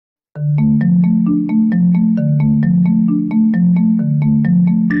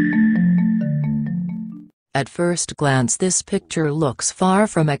At first glance this picture looks far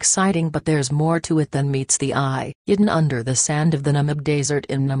from exciting, but there's more to it than meets the eye. Hidden under the sand of the Namib Desert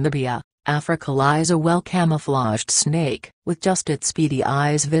in Namibia, Africa, lies a well-camouflaged snake. With just its beady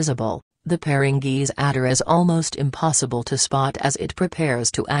eyes visible, the Peringuey's adder is almost impossible to spot as it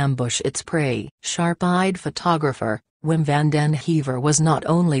prepares to ambush its prey. Sharp-eyed photographer Wim van den Heever was not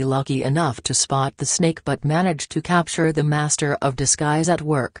only lucky enough to spot the snake but managed to capture the master of disguise at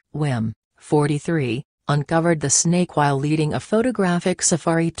work. Wim, 43, uncovered the snake while leading a photographic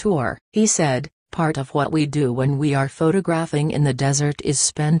safari tour. He said, "Part of what we do when we are photographing in the desert is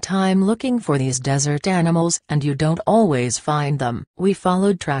spend time looking for these desert animals, and you don't always find them. We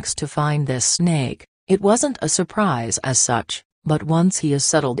followed tracks to find this snake. It wasn't a surprise as such, but once he is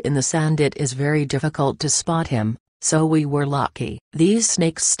settled in the sand it is very difficult to spot him. So we were lucky." These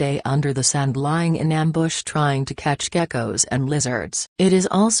snakes stay under the sand, lying in ambush trying to catch geckos and lizards. It is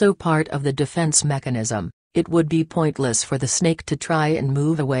also part of the defense mechanism. It would be pointless for the snake to try and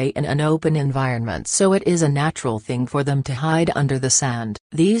move away in an open environment, so it is a natural thing for them to hide under the sand.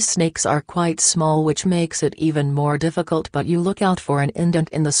 These snakes are quite small, which makes it even more difficult, but you look out for an indent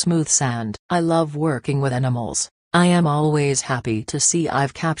in the smooth sand. I love working with animals. I am always happy to see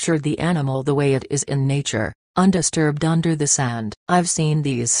I've captured the animal the way it is in nature, undisturbed under the sand. I've seen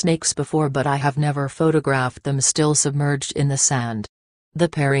these snakes before, but I have never photographed them still submerged in the sand. The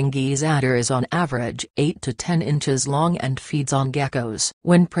Peringuey's adder is on average 8 to 10 inches long and feeds on geckos.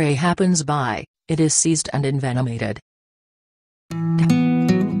 When prey happens by, it is seized and envenomated.